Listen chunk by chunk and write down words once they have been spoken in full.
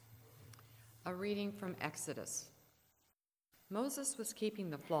A reading from Exodus. Moses was keeping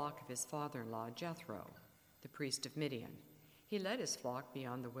the flock of his father-in-law Jethro, the priest of Midian. He led his flock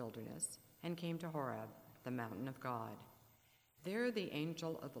beyond the wilderness and came to Horeb, the mountain of God. There the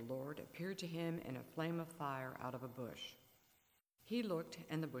angel of the Lord appeared to him in a flame of fire out of a bush. He looked,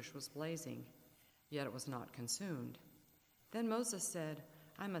 and the bush was blazing, yet it was not consumed. Then Moses said,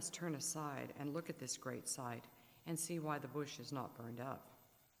 "I must turn aside and look at this great sight and see why the bush is not burned up."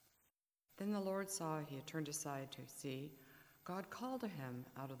 Then the Lord saw he had turned aside to see. God called to him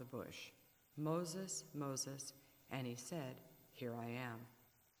out of the bush, "Moses, Moses," and he said, "Here I am."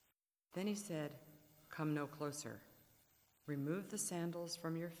 Then he said, "Come no closer. Remove the sandals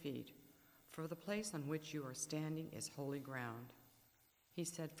from your feet, for the place on which you are standing is holy ground." He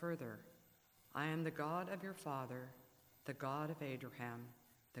said further, "I am the God of your father, the God of Abraham,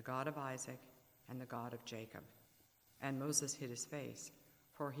 the God of Isaac, and the God of Jacob." And Moses hid his face,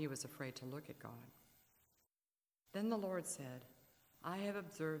 for he was afraid to look at God. Then the Lord said, "I have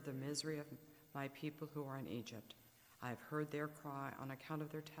observed the misery of my people who are in Egypt. I have heard their cry on account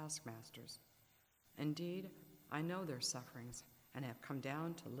of their taskmasters. Indeed, I know their sufferings, and have come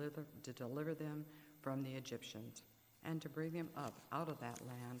down to deliver them from the Egyptians, and to bring them up out of that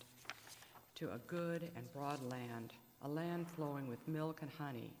land to a good and broad land, a land flowing with milk and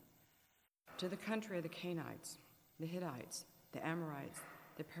honey, to the country of the Canaanites, the Hittites, the Amorites,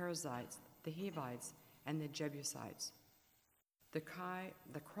 the Perizzites, the Hivites, and the Jebusites. The cry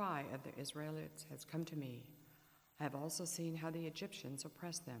of the Israelites has come to me. I have also seen how the Egyptians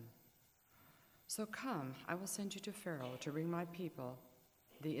oppress them. So come, I will send you to Pharaoh to bring my people,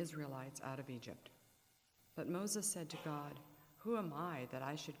 the Israelites, out of Egypt." But Moses said to God, "Who am I that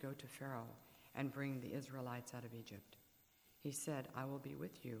I should go to Pharaoh and bring the Israelites out of Egypt?" He said, "I will be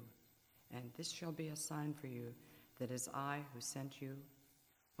with you, and this shall be a sign for you that it is I who sent you.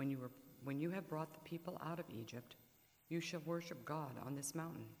 When you have brought the people out of Egypt, you shall worship God on this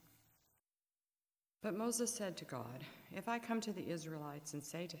mountain." But Moses said to God, "If I come to the Israelites and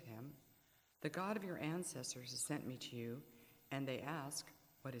say to them, 'The God of your ancestors has sent me to you,' and they ask,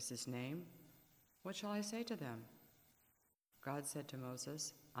 'What is his name?' what shall I say to them?" God said to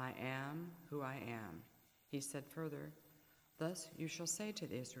Moses, "I am who I am." He said further, "Thus you shall say to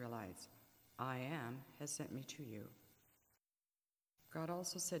the Israelites, 'I am has sent me to you.'" God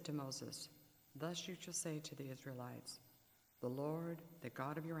also said to Moses, "Thus you shall say to the Israelites, 'The Lord, the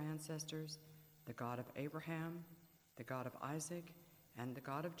God of your ancestors, the God of Abraham, the God of Isaac, and the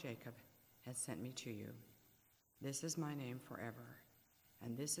God of Jacob, has sent me to you. This is my name forever,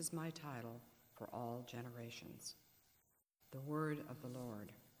 and this is my title for all generations." The word of the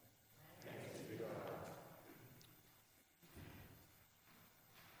Lord. Thanks be to God.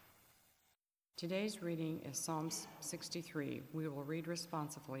 Today's reading is Psalm 63. We will read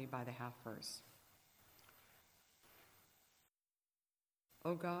responsively by the half verse.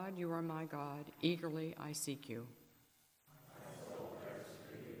 O God, you are my God. Eagerly I seek you. My soul thirsts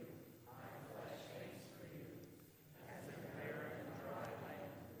for you. My flesh faints for you. As in a barren and dry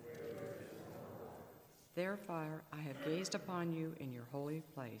land where there is no water. Therefore I have gazed upon you in your holy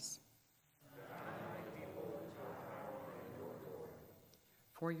place.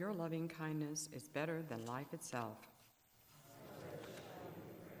 For your loving kindness is better than life itself.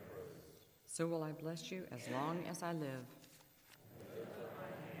 So will I bless you as long as I live.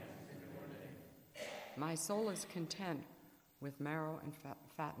 My soul is content with marrow and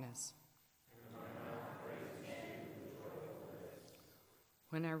fatness.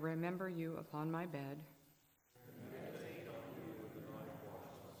 When I remember you upon my bed,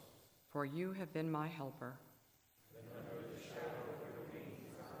 for you have been my helper.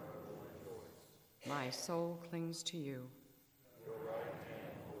 My soul clings to you.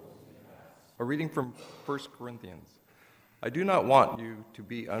 A reading from 1 Corinthians. I do not want you to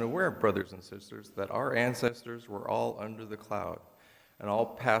be unaware, brothers and sisters, that our ancestors were all under the cloud, and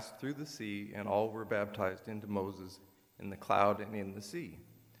all passed through the sea, and all were baptized into Moses in the cloud and in the sea.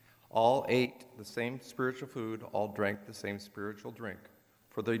 All ate the same spiritual food, all drank the same spiritual drink,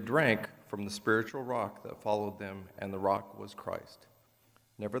 for they drank from the spiritual rock that followed them, and the rock was Christ.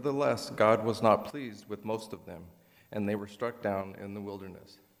 Nevertheless, God was not pleased with most of them, and they were struck down in the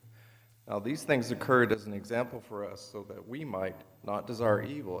wilderness. Now these things occurred as an example for us, so that we might not desire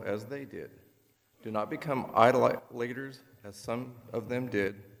evil as they did. Do not become idolaters, as some of them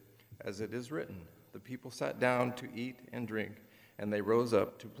did, as it is written, the people sat down to eat and drink, and they rose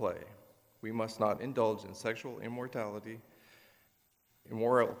up to play. We must not indulge in sexual immorality,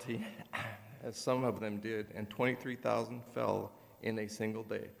 as some of them did, and 23,000 fell in a single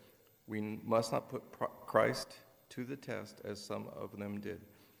day. We must not put Christ to the test, as some of them did,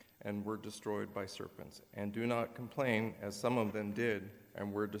 and were destroyed by serpents. And do not complain, as some of them did,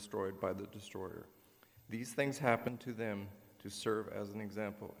 and were destroyed by the destroyer. These things happened to them to serve as an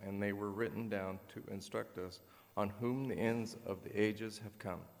example, and they were written down to instruct us, on whom the ends of the ages have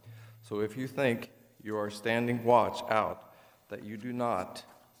come. So if you think you are standing, watch out that you do not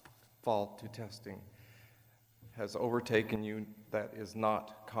fall to testing has overtaken you that is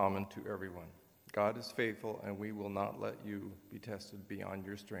not common to everyone. God is faithful, and we will not let you be tested beyond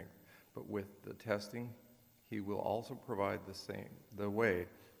your strength. But with the testing, he will also provide the way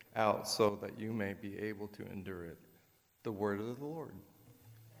out so that you may be able to endure it. The word of the Lord.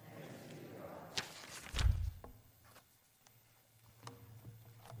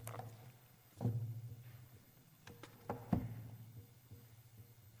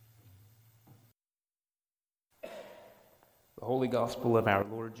 The Holy Gospel of our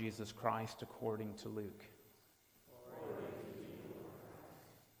Lord Jesus Christ according to Luke.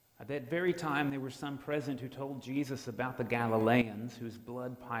 At that very time there were some present who told Jesus about the Galileans whose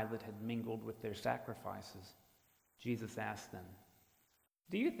blood Pilate had mingled with their sacrifices. Jesus asked them,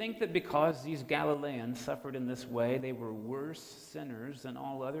 "Do you think that because these Galileans suffered in this way, they were worse sinners than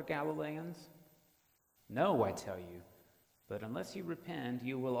all other Galileans? No, I tell you, but unless you repent,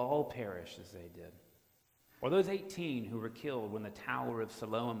 you will all perish as they did. Or those 18 who were killed when the tower of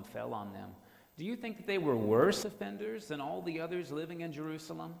Siloam fell on them, do you think that they were worse offenders than all the others living in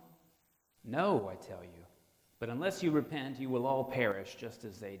Jerusalem? No, I tell you, but unless you repent, you will all perish just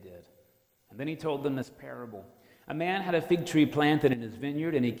as they did." And then he told them this parable. A man had a fig tree planted in his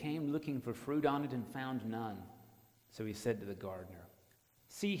vineyard, and he came looking for fruit on it and found none. So he said to the gardener,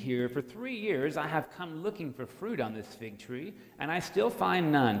 "See here, for 3 years I have come looking for fruit on this fig tree, and I still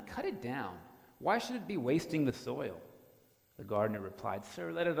find none. Cut it down. Why should it be wasting the soil?" The gardener replied,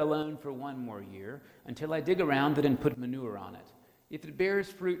 "Sir, let it alone for 1 more year, until I dig around it and put manure on it. If it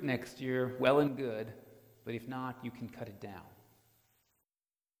bears fruit next year, well and good, but if not, you can cut it down."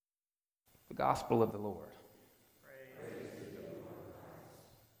 The Gospel of the Lord.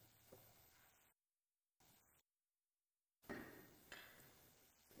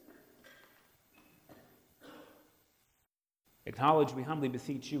 Acknowledge, we humbly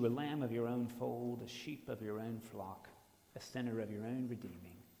beseech you, a lamb of your own fold, a sheep of your own flock, a sinner of your own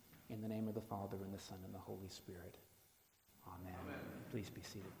redeeming. In the name of the Father, and the Son, and the Holy Spirit. Amen. Please be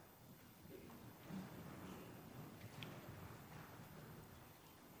seated.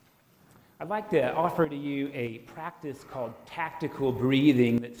 I'd like to offer to you a practice called tactical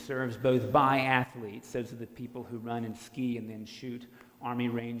breathing that serves both biathletes, those are the people who run and ski and then shoot, Army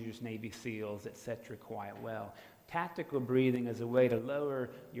Rangers, Navy SEALs, etc. quite well. Tactical breathing is a way to lower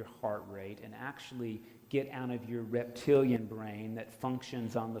your heart rate and actually get out of your reptilian brain that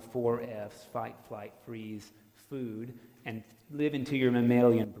functions on the 4 F's, fight, flight, freeze, food, and live into your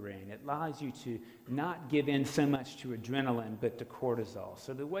mammalian brain. It allows you to not give in so much to adrenaline, but to cortisol.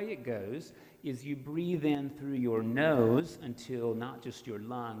 So the way it goes is you breathe in through your nose until not just your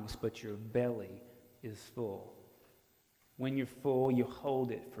lungs, but your belly is full. When you're full, you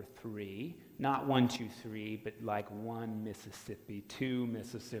hold it for 3, not 1, 2, 3, but like 1 Mississippi, 2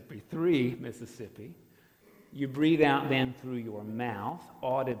 Mississippi, 3 Mississippi. You breathe out then through your mouth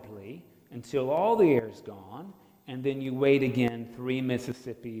audibly until all the air is gone, and then you wait again 3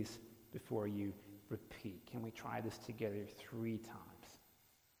 Mississippis before you repeat. Can we try this together 3 times?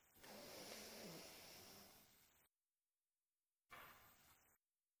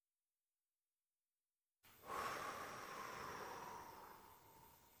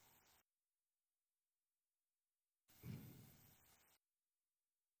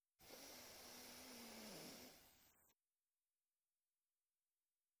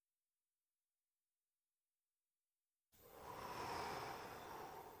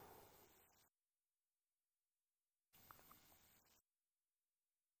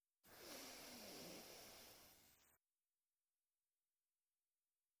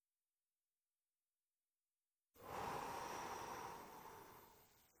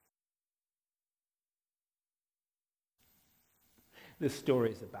 This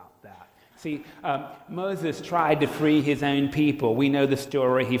story is about that. See, Moses tried to free his own people. We know the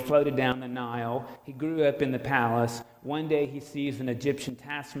story. He floated down the Nile. He grew up in the palace. One day he sees an Egyptian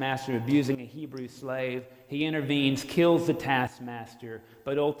taskmaster abusing a Hebrew slave. He intervenes, kills the taskmaster,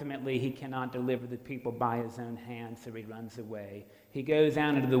 but ultimately he cannot deliver the people by his own hand, so he runs away. He goes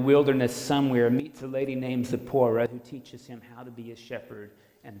out into the wilderness somewhere, meets a lady named Zipporah who teaches him how to be a shepherd,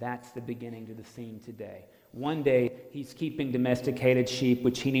 and that's the beginning to the scene today. One day, he's keeping domesticated sheep,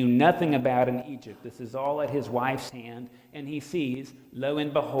 which he knew nothing about in Egypt. This is all at his wife's hand, and he sees, lo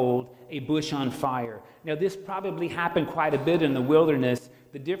and behold, a bush on fire. Now, this probably happened quite a bit in the wilderness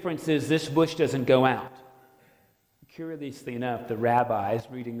The difference is this bush doesn't go out. Curiously enough, the rabbis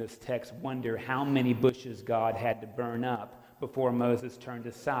reading this text wonder how many bushes God had to burn up before Moses turned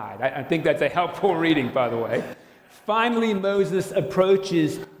aside. I think that's a helpful reading, by the way. Finally, Moses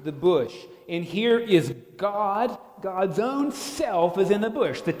approaches the bush. And here is God, God's own self is in the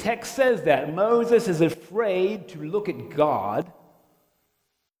bush. The text says that. Moses is afraid to look at God.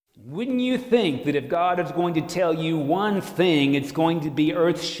 Wouldn't you think that if God is going to tell you one thing, it's going to be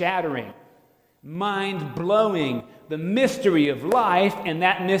earth-shattering, mind-blowing, the mystery of life, and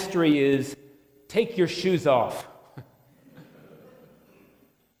that mystery is, take your shoes off.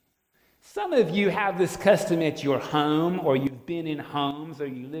 Some of you have this custom at your home, or you've been in homes, or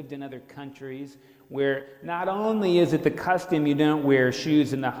you lived in other countries, where not only is it the custom you don't wear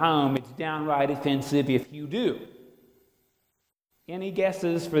shoes in the home, it's downright offensive if you do. Any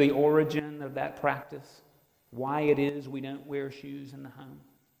guesses for the origin of that practice? Why it is we don't wear shoes in the home?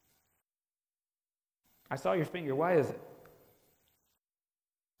 I saw your finger. Why is it?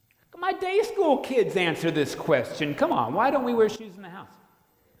 My day school kids answer this question. Come on, why don't we wear shoes in the house?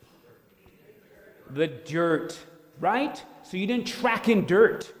 The dirt, right? So you didn't track in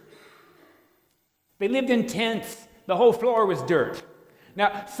dirt. They lived in tents. The whole floor was dirt.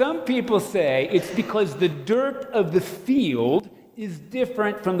 Now, some people say it's because the dirt of the field is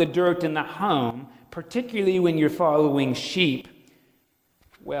different from the dirt in the home, particularly when you're following sheep.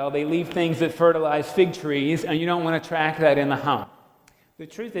 Well, they leave things that fertilize fig trees, and you don't want to track that in the home. The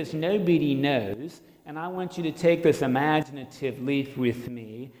truth is, nobody knows, and I want you to take this imaginative leap with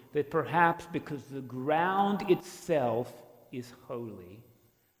me, that perhaps because the ground itself is holy,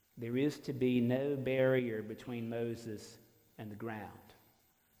 there is to be no barrier between Moses and the ground.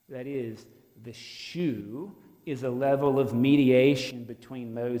 That is, the shoe is a level of mediation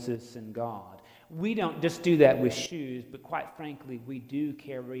between Moses and God. We don't just do that with shoes, but quite frankly, we do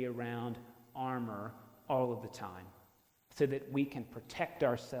carry around armor all of the time so that we can protect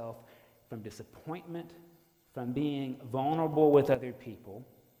ourselves from disappointment, from being vulnerable with other people.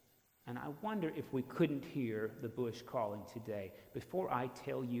 And I wonder if we couldn't hear the bush calling today. Before I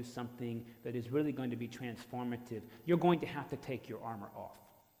tell you something that is really going to be transformative, you're going to have to take your armor off.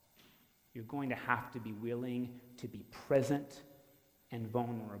 You're going to have to be willing to be present and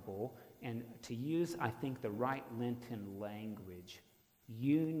vulnerable. And to use, I think, the right Lenten language,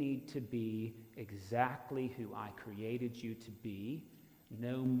 you need to be exactly who I created you to be,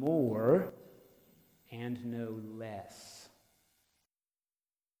 no more and no less.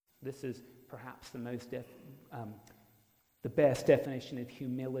 This is perhaps the best definition of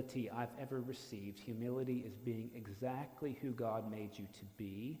humility I've ever received. Humility is being exactly who God made you to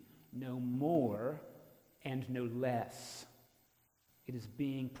be, no more and no less. It is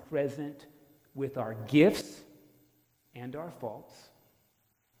being present with our gifts and our faults,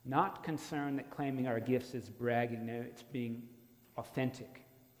 not concerned that claiming our gifts is bragging. No, it's being authentic,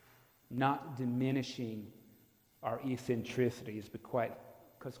 not diminishing our eccentricities,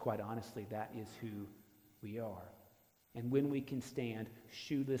 because quite honestly, that is who we are. And when we can stand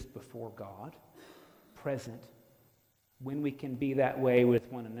shoeless before God, present, when we can be that way with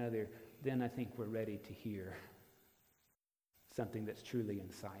one another, then I think we're ready to hear something that's truly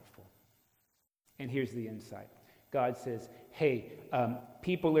insightful. And here's the insight. God says, hey,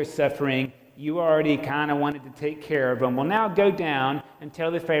 people are suffering. You already kind of wanted to take care of them. Well, now go down and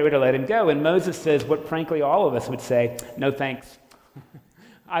tell the Pharaoh to let him go. And Moses says what frankly all of us would say, no thanks.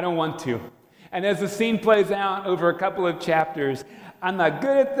 I don't want to. And as the scene plays out over a couple of chapters, I'm not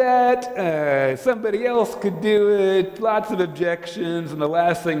good at that. Somebody else could do it. Lots of objections. And the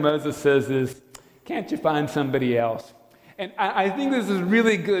last thing Moses says is, can't you find somebody else? And I think this is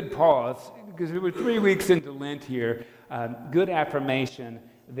really good pause, because we're 3 weeks into Lent here. Good affirmation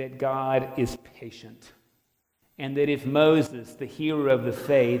that God is patient. And that if Moses, the hero of the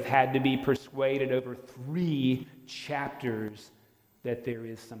faith, had to be persuaded over 3 chapters, that there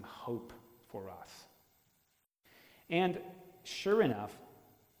is some hope for us. And sure enough,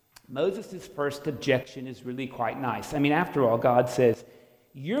 Moses' first objection is really quite nice. I mean, after all, God says,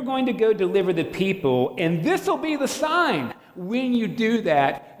 you're going to go deliver the people, and this will be the sign. When you do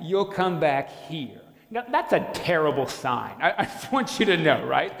that, you'll come back here. Now, that's a terrible sign. I just want you to know,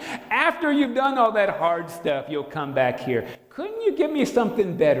 right? After you've done all that hard stuff, you'll come back here. Couldn't you give me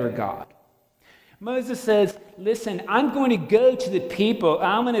something better, God? Moses says, listen, I'm going to go to the people.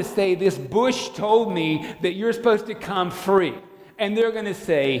 I'm going to say, this bush told me that you're supposed to come free. And they're going to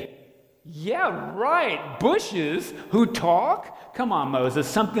say, yeah, right, bushes who talk? Come on, Moses,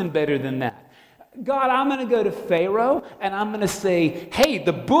 something better than that. God, I'm going to go to Pharaoh, and I'm going to say, hey,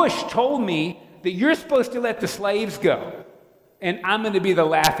 the bush told me that you're supposed to let the slaves go. and I'm going to be the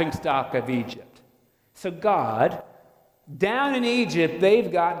laughingstock of Egypt. So God, down in Egypt,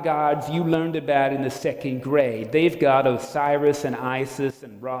 they've got gods you learned about in the second grade. They've got Osiris and Isis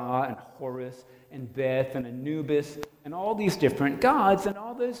and Ra and Horus and Beth and Anubis and all these different gods, and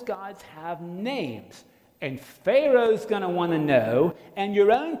all those gods have names. And Pharaoh's going to want to know, and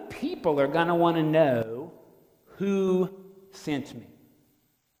your own people are going to want to know, who sent me.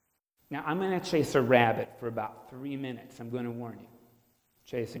 Now, I'm going to chase a rabbit for about 3 minutes. I'm going to warn you.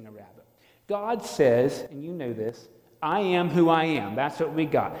 Chasing a rabbit. God says, and you know this, I am who I am. That's what we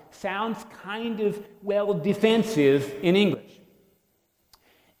got. Sounds kind of, well, defensive in English.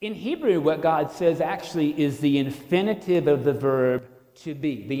 In Hebrew, what God says actually is the infinitive of the verb to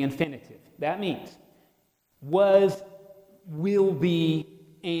be, the infinitive. That means was, will be,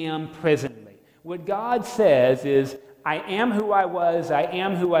 am presently. What God says is, I am who I was, I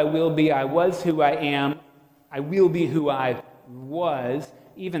am who I will be, I was who I am, I will be who I was.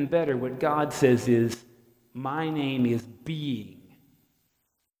 Even better, what God says is, my name is being,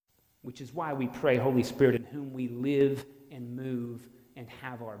 which is why we pray, Holy Spirit, in whom we live and move and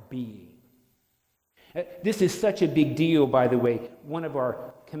have our being. This is such a big deal, by the way. One of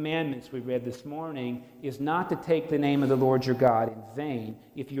our commandments we read this morning is not to take the name of the Lord your God in vain.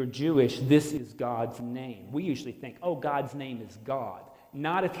 If you're Jewish, this is God's name. We usually think, oh, God's name is God.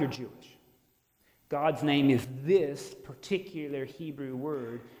 Not if you're Jewish. God's name is this particular Hebrew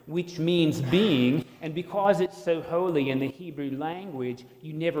word, which means being, and because it's so holy in the Hebrew language,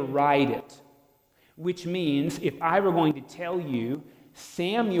 you never write it. Which means, if I were going to tell you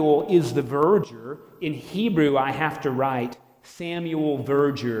Samuel is the verger, in Hebrew I have to write Samuel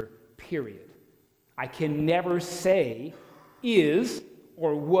verger, period. I can never say is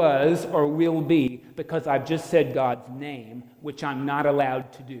or was or will be because I've just said God's name, which I'm not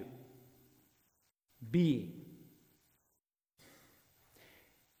allowed to do. Being.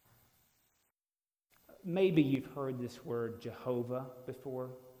 Maybe you've heard this word Jehovah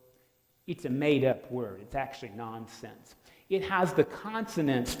before. It's a made-up word. It's actually nonsense. It has the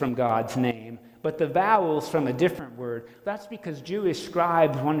consonants from God's name, but the vowels from a different word. That's because Jewish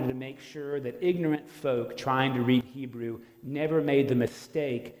scribes wanted to make sure that ignorant folk trying to read Hebrew never made the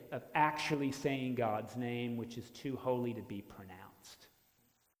mistake of actually saying God's name, which is too holy to be pronounced.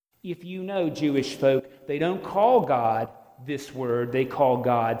 If you know Jewish folk, they don't call God this word. They call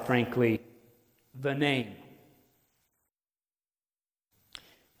God, frankly, the name.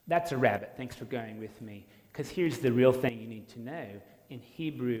 That's a rabbit. Thanks for going with me. Because here's the real thing you need to know. In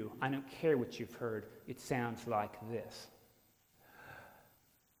Hebrew, I don't care what you've heard, it sounds like this.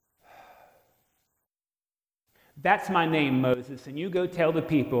 That's my name, Moses, and you go tell the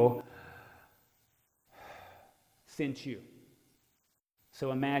people, sent you.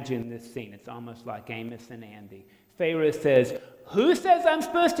 So imagine this scene. It's almost like Amos and Andy. Pharaoh says, who says I'm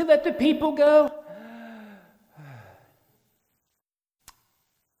supposed to let the people go?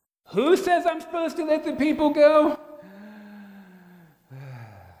 Who says I'm supposed to let the people go?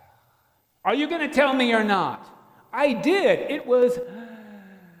 Are you going to tell me or not? I did. It was...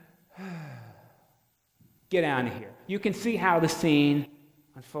 Get out of here. You can see how the scene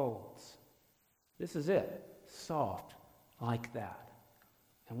unfolds. This is it. Soft, like that.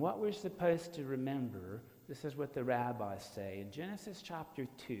 And what we're supposed to remember, this is what the rabbis say. In Genesis chapter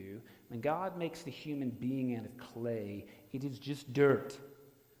 2, when God makes the human being out of clay, it is just dirt.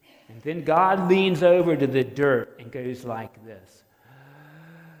 And then God leans over to the dirt and goes like this.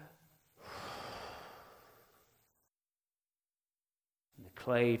 And the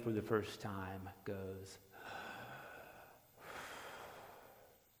clay for the first time goes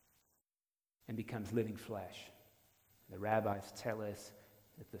and becomes living flesh. The rabbis tell us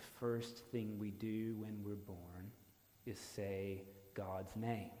that the first thing we do when we're born is say God's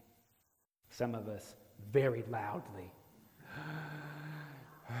name. Some of us very loudly.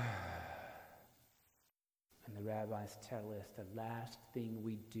 And the rabbis tell us the last thing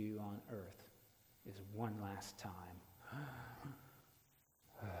we do on earth is one last time.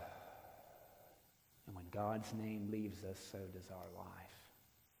 And when God's name leaves us, so does our life.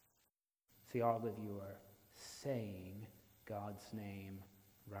 See, all of you are saying God's name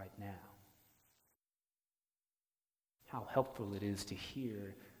right now. How helpful it is to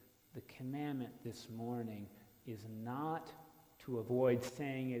hear the commandment this morning is not to avoid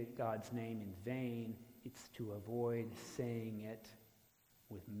saying it, God's name in vain. It's to avoid saying it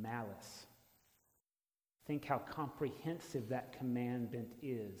with malice. Think how comprehensive that commandment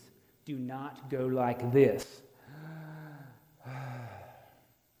is. Do not go like this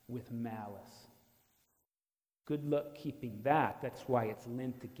with malice. Good luck keeping that. That's why it's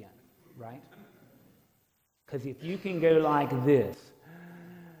Lent again, right? Because if you can go like this,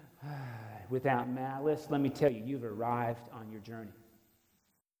 without malice, let me tell you, you've arrived on your journey.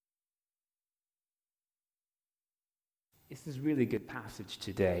 This is a really good passage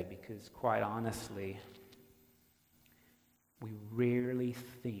today because, quite honestly, we rarely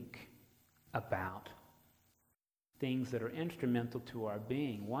think about things that are instrumental to our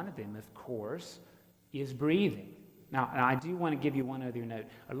being. One of them, of course, is breathing. Now, and I do want to give you one other note.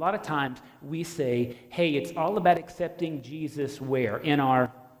 A lot of times we say, hey, it's all about accepting Jesus where? In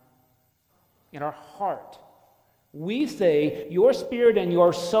our heart. We say your spirit and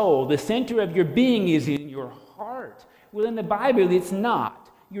your soul, the center of your being is in your heart. Well, in the Bible, it's not.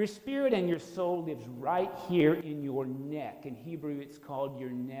 Your spirit and your soul lives right here in your neck. In Hebrew, it's called your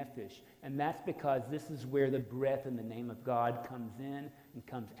nephesh. And that's because this is where the breath in the name of God comes in and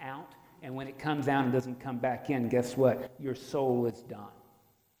comes out. And when it comes out and doesn't come back in, guess what? Your soul is done.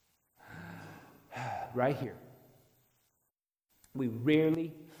 Right here. We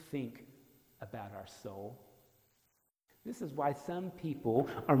rarely think about our soul. This is why some people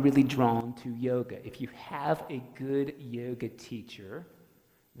are really drawn to yoga. If you have a good yoga teacher,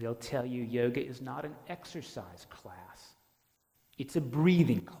 they'll tell you yoga is not an exercise class. It's a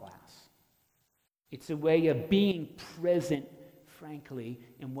breathing class. It's a way of being present, frankly,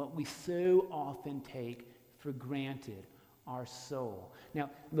 in what we so often take for granted, our soul.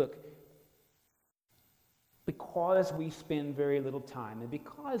 Now, look, because we spend very little time, and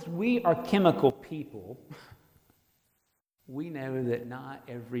because we are chemical people, we know that not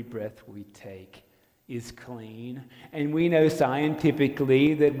every breath we take is clean. And we know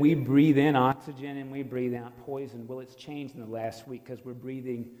scientifically that we breathe in oxygen and we breathe out poison. Well, it's changed in the last week because we're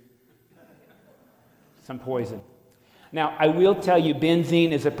breathing some poison. Now, I will tell you,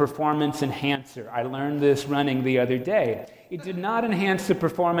 benzene is a performance enhancer. I learned this running the other day. It did not enhance the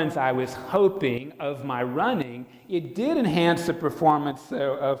performance I was hoping of my running. It did enhance the performance,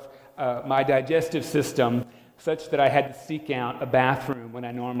 though, of my digestive system, such that I had to seek out a bathroom when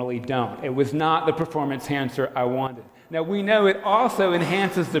I normally don't. It was not the performance enhancer I wanted. Now, we know it also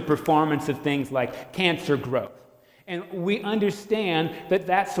enhances the performance of things like cancer growth. And we understand that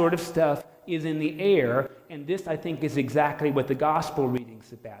that sort of stuff is in the air, and this, I think, is exactly what the gospel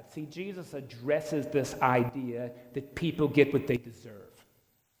reading's about. See, Jesus addresses this idea that people get what they deserve.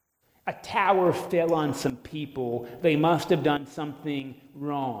 A tower fell on some people. They must have done something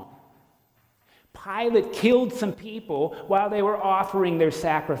wrong. Pilate killed some people while they were offering their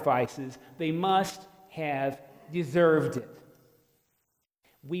sacrifices. They must have deserved it.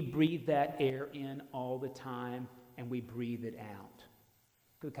 We breathe that air in all the time, and we breathe it out.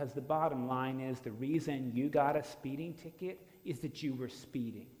 Because the bottom line is the reason you got a speeding ticket is that you were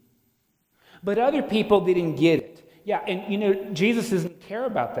speeding. But other people didn't get it. Yeah, and Jesus doesn't care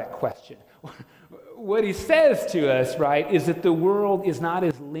about that question. What he says to us, right, is that the world is not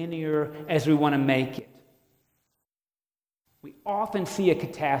as linear as we want to make it. We often see a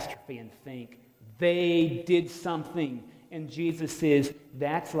catastrophe and think, they did something. And Jesus says,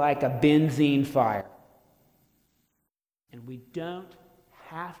 that's like a benzene fire. And we don't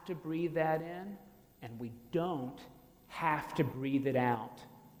have to breathe that in, and we don't have to breathe it out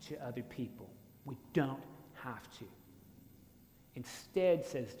to other people. We don't have to. Instead,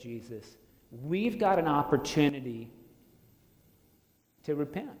 says Jesus, we've got an opportunity to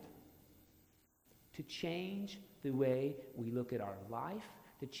repent, to change the way we look at our life,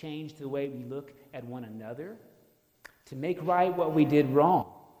 to change the way we look at one another, to make right what we did wrong.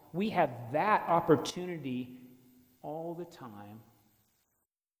 We have that opportunity all the time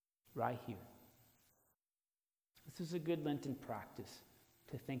right here. This is a good Lenten practice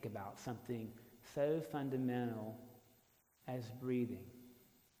to think about something so fundamental as breathing.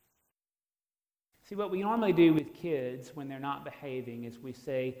 See, what we normally do with kids when they're not behaving is we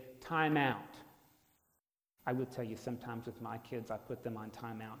say, time out. I will tell you, sometimes with my kids, I put them on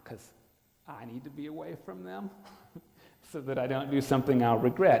time out because I need to be away from them so that I don't do something I'll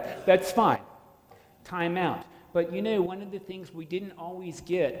regret. That's fine. Time out. But one of the things we didn't always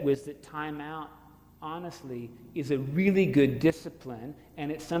get was that time out, honestly, is a really good discipline,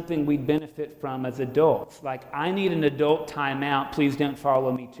 and it's something we benefit from as adults. Like, I need an adult time out. Please don't follow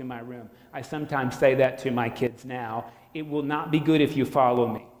me to my room. I sometimes say that to my kids now. It will not be good if you follow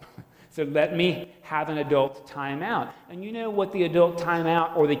me. So let me have an adult time out. And you know what the adult time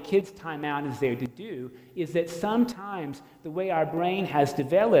out or the kid's time out is there to do is that sometimes the way our brain has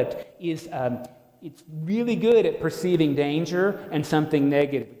developed is it's really good at perceiving danger and something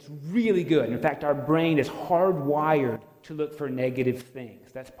negative. It's really good. In fact, our brain is hardwired to look for negative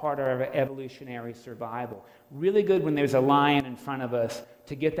things. That's part of our evolutionary survival. Really good when there's a lion in front of us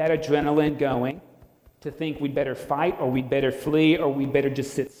to get that adrenaline going. to think we'd better fight or we'd better flee or we'd better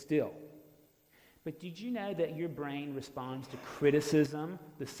just sit still. But did you know that your brain responds to criticism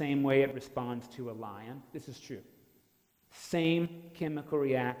the same way it responds to a lion? This is true. Same chemical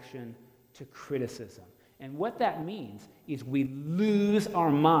reaction to criticism. And what that means is we lose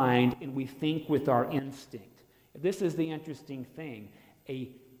our mind and we think with our instinct. This is the interesting thing.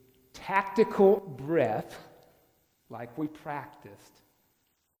 A tactical breath, like we practiced,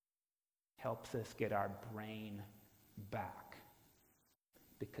 helps us get our brain back.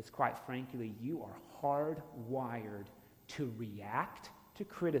 Because quite frankly, you are hardwired to react to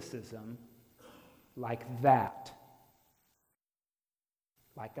criticism like that.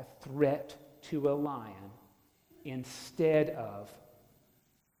 Like a threat to a lion instead of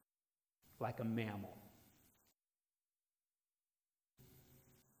like a mammal.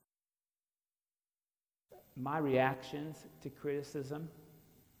 My reactions to criticism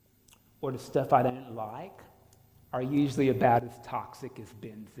or to stuff I don't like are usually about as toxic as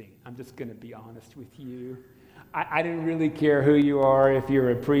benzene. I'm just going to be honest with you. I don't really care who you are, if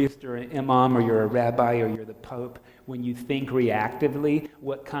you're a priest or an imam or you're a rabbi or you're the pope. When you think reactively,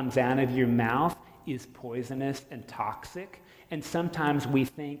 what comes out of your mouth is poisonous and toxic. And sometimes we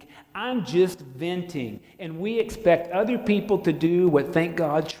think, I'm just venting. And we expect other people to do what, thank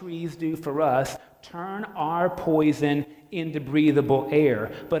God, trees do for us, turn our poison into breathable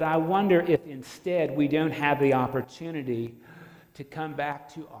air. But I wonder if instead we don't have the opportunity to come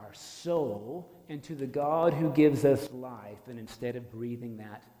back to our soul and to the God who gives us life, and instead of breathing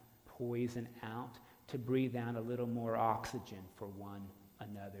that poison out, to breathe out a little more oxygen for one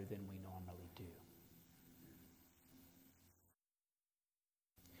another than we normally do.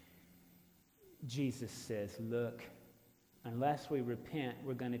 Jesus says, look, unless we repent,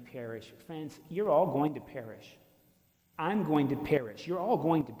 we're going to perish. Friends, you're all going to perish. I'm going to perish. You're all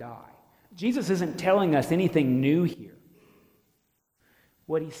going to die. Jesus isn't telling us anything new here.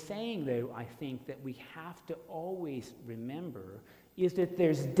 What he's saying, though, I think that we have to always remember is that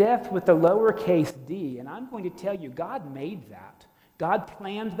there's death with a lowercase d, and I'm going to tell you, God made that. God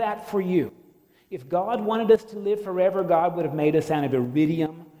planned that for you. If God wanted us to live forever, God would have made us out of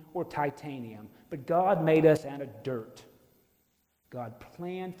iridium or titanium, but God made us out of dirt. God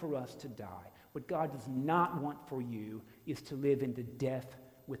planned for us to die. What God does not want for you is to live into death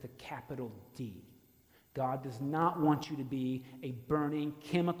with a capital D. God does not want you to be a burning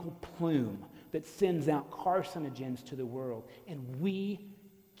chemical plume that sends out carcinogens to the world. And we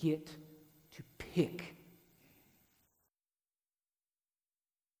get to pick.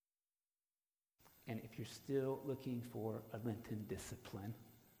 And if you're still looking for a Lenten discipline,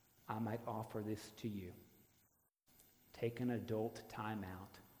 I might offer this to you. Take an adult time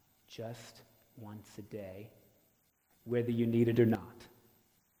out just once a day, whether you need it or not.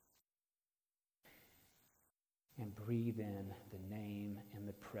 And breathe in the name and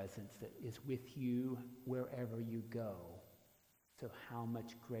the presence that is with you wherever you go. So how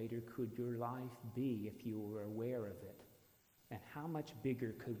much greater could your life be if you were aware of it? And how much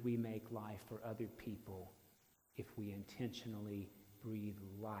bigger could we make life for other people if we intentionally breathe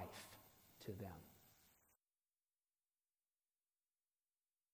life to them?